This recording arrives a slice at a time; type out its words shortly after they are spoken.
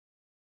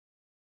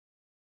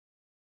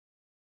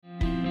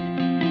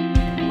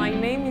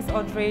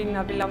Audrey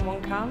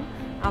Monkam.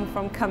 I'm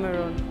from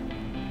Cameroon.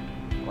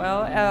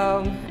 Well,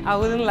 I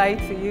wouldn't lie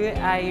to you.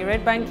 I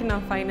read banking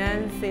and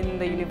finance in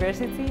the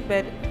university,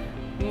 but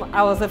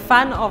I was a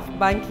fan of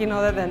banking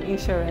other than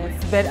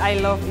insurance, but I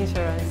love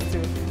insurance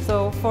too.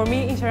 So for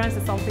me, insurance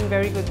is something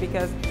very good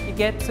because you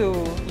get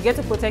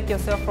to protect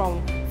yourself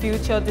from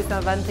future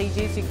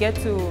disadvantages. You get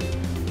to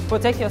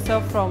protect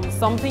yourself from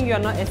something you're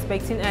not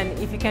expecting, and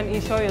if you can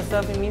insure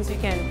yourself, it means you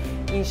can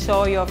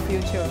insure your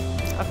future.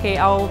 Okay,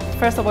 I'll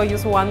first of all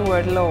use one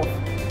word: love.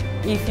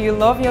 If you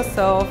love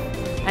yourself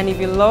and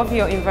if you love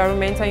your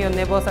environment and your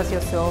neighbors as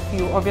yourself,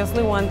 you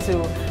obviously want to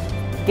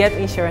get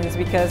insurance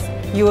because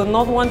you will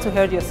not want to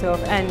hurt yourself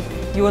and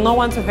you will not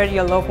want to hurt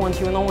your loved ones,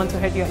 you will not want to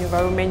hurt your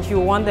environment, you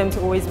want them to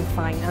always be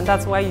fine, and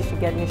that's why you should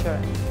get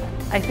insurance.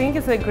 I think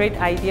it's a great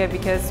idea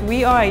because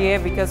we are here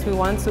because we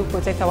want to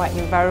protect our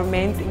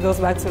environment. It goes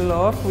back to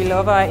love. We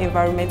love our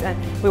environment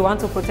and we want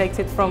to protect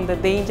it from the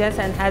dangers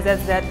and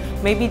hazards that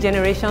maybe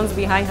generations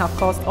behind have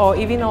caused, or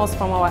even us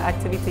from our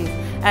activities.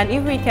 And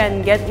if we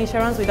can get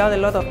insurance without a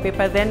lot of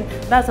paper, then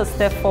that's a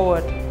step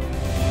forward.